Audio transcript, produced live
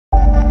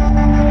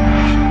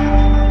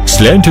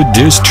Slanted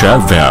disc check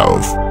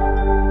valve.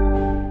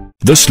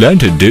 The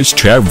slanted disc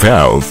check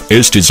valve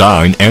is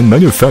designed and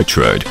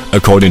manufactured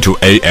according to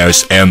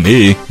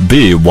ASME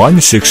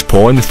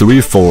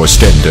B16.34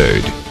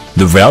 standard.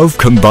 The valve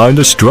combined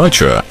the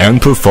structure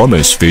and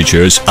performance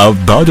features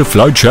of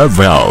butterfly check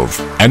valve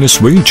and a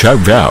swing check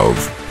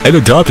valve, and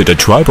adopted a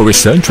triple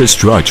eccentric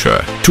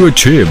structure to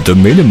achieve the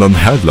minimum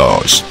head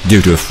loss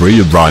due to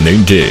free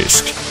running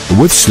disc,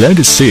 with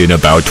slanted seam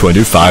about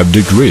 25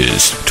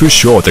 degrees to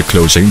short the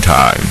closing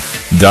time,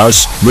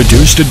 thus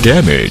reduce the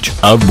damage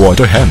of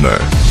water hammer.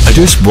 It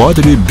is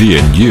widely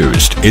being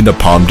used in the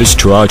pump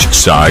discharge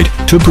side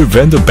to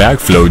prevent the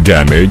backflow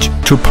damage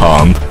to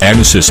pump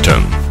and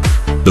system.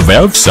 The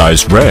valve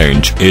size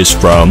range is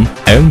from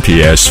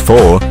NPS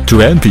 4 to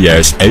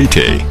NPS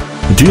 80,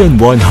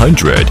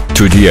 DN100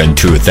 to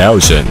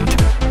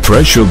DN2000.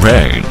 Pressure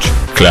range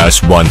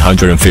Class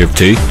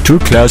 150 to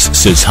Class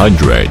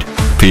 600,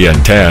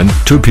 PN10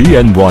 to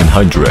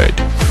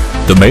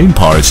PN100. The main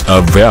parts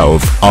of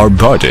valve are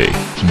body,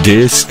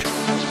 disc,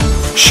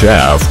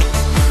 shaft,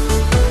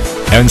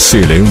 and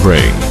sealing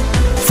ring.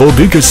 For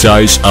bigger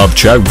size of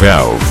check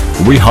valve,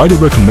 we highly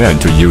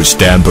recommend to use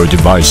damper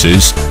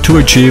devices to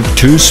achieve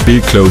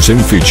two-speed closing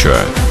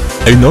feature.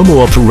 In normal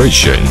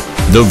operation,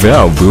 the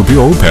valve will be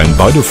opened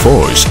by the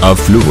force of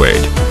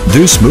fluid.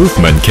 This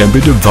movement can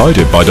be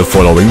divided by the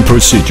following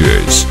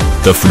procedures.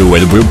 The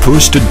fluid will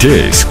push the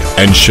disc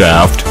and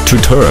shaft to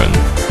turn.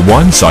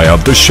 One side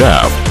of the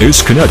shaft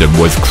is connected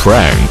with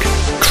crank.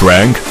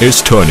 Crank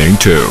is turning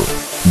too.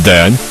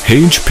 Then,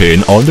 hinge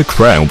pin on the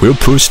crank will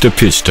push the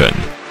piston.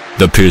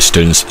 The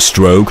piston's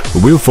stroke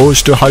will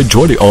force the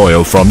hydraulic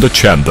oil from the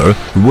chamber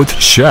with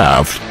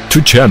shaft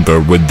to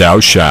chamber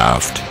without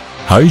shaft.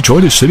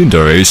 Hydraulic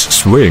cylinder is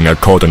swing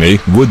accordingly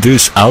with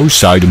this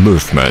outside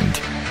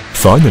movement.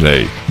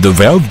 Finally, the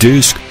valve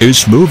disc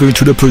is moving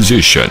to the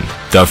position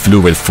that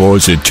fluid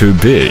forces it to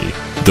be.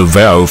 The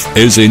valve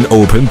is in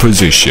open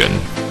position.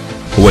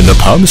 When the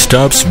pump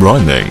stops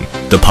running,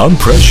 the pump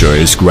pressure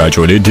is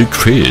gradually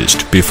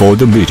decreased before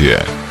the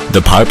media.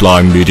 The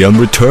pipeline medium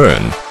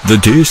return. The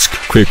disc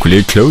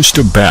quickly closed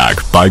back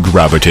by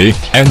gravity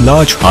and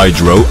large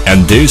hydro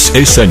and disc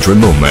eccentric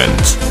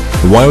movements,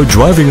 while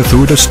driving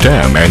through the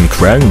stem and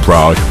crank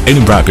rod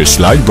in rapid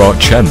slide rod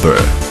chamber,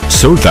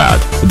 so that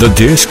the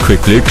disc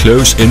quickly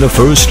closes in the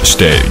first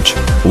stage.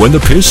 When the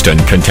piston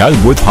contact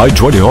with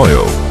hydraulic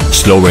oil,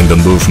 slowing the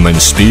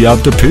movement speed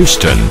of the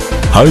piston,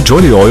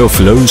 hydraulic oil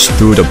flows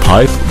through the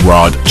pipe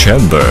rod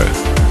chamber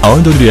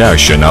under the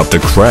action of the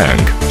crank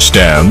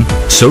stem,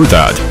 so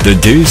that the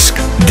disc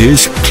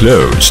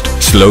closed.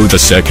 Slow the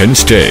second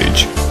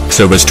stage,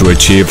 so as to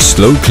achieve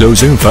slow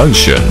closing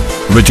function.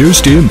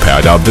 Reduce the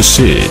impact of the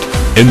seat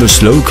in the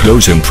slow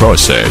closing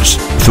process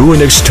through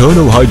an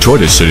external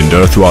hydraulic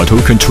cylinder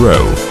throttle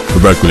control.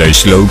 Regulate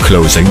slow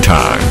closing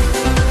time.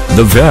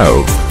 The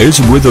valve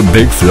is with a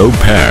big flow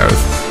path,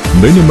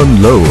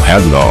 minimum low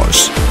head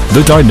loss.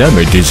 The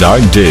dynamic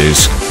design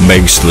disc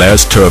makes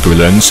less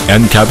turbulence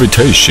and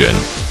cavitation.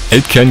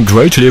 It can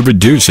greatly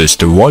reduce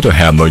the water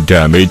hammer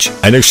damage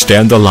and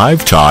extend the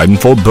lifetime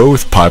for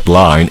both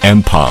pipeline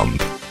and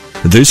pump.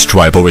 This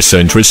triple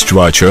eccentric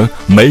structure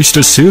makes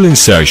the sealing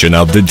section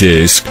of the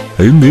disc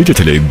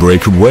immediately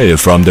break away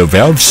from the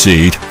valve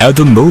seat at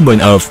the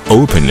moment of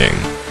opening,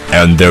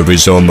 and there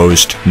is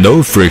almost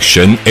no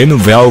friction in the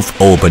valve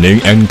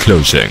opening and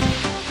closing.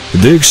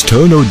 The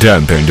external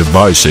damping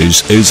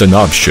devices is an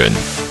option,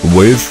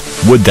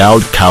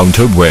 without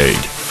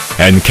counterweight,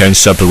 and can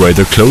separate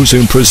the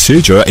closing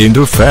procedure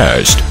into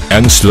fast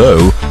and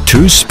slow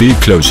two-speed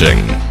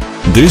closing.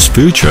 This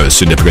feature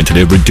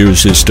significantly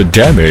reduces the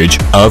damage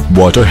of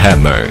water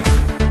hammer.